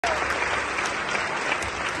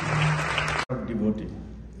devotee.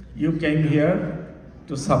 You came here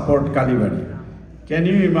to support Kalibari. Can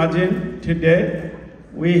you imagine today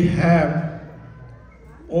we have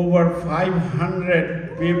over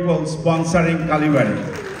 500 people sponsoring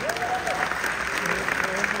Kalibari.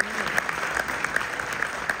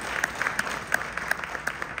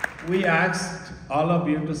 We asked all of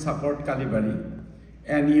you to support Kalibari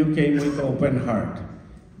and you came with open heart.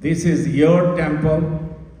 This is your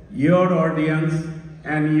temple, your audience,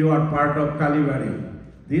 and you are part of Kalibari.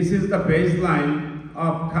 This is the baseline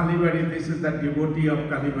of Kalibari. This is the devotee of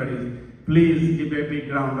Kalibari. Please give a big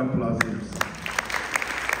round of applause.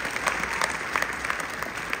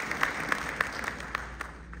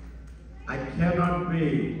 I cannot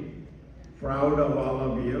be proud of all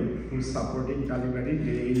of you who are supporting Kalibari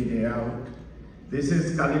day in, day out. This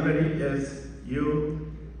is Kalibari is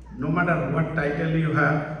you, no matter what title you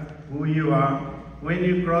have, who you are, when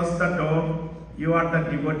you cross the door, you are the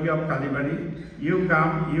devotee of Kalibari. You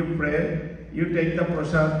come, you pray, you take the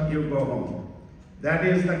prasad, you go home. That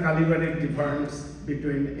is the Kalibari difference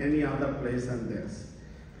between any other place and this.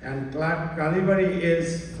 And Kalibari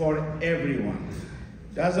is for everyone.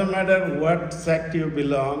 Doesn't matter what sect you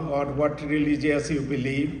belong or what religious you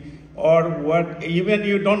believe or what, even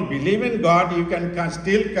you don't believe in God, you can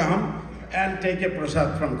still come and take a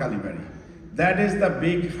prasad from Kalibari. That is the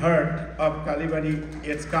big heart of Kalibari.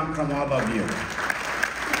 It's come from all of you.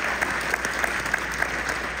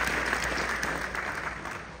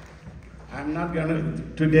 I'm not gonna,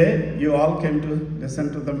 today you all came to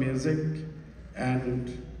listen to the music,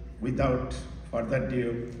 and without further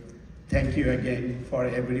ado, thank you again for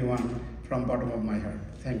everyone from bottom of my heart.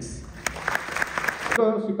 Thanks.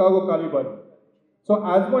 Chicago Kalibari. So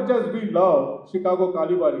as much as we love Chicago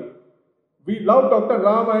Kalibari, we love Dr.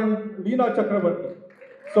 Ram and Leena Chakraborty.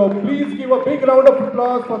 So please give a big round of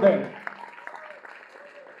applause for them.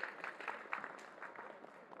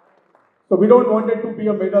 So we don't want it to be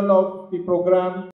a middle of the program.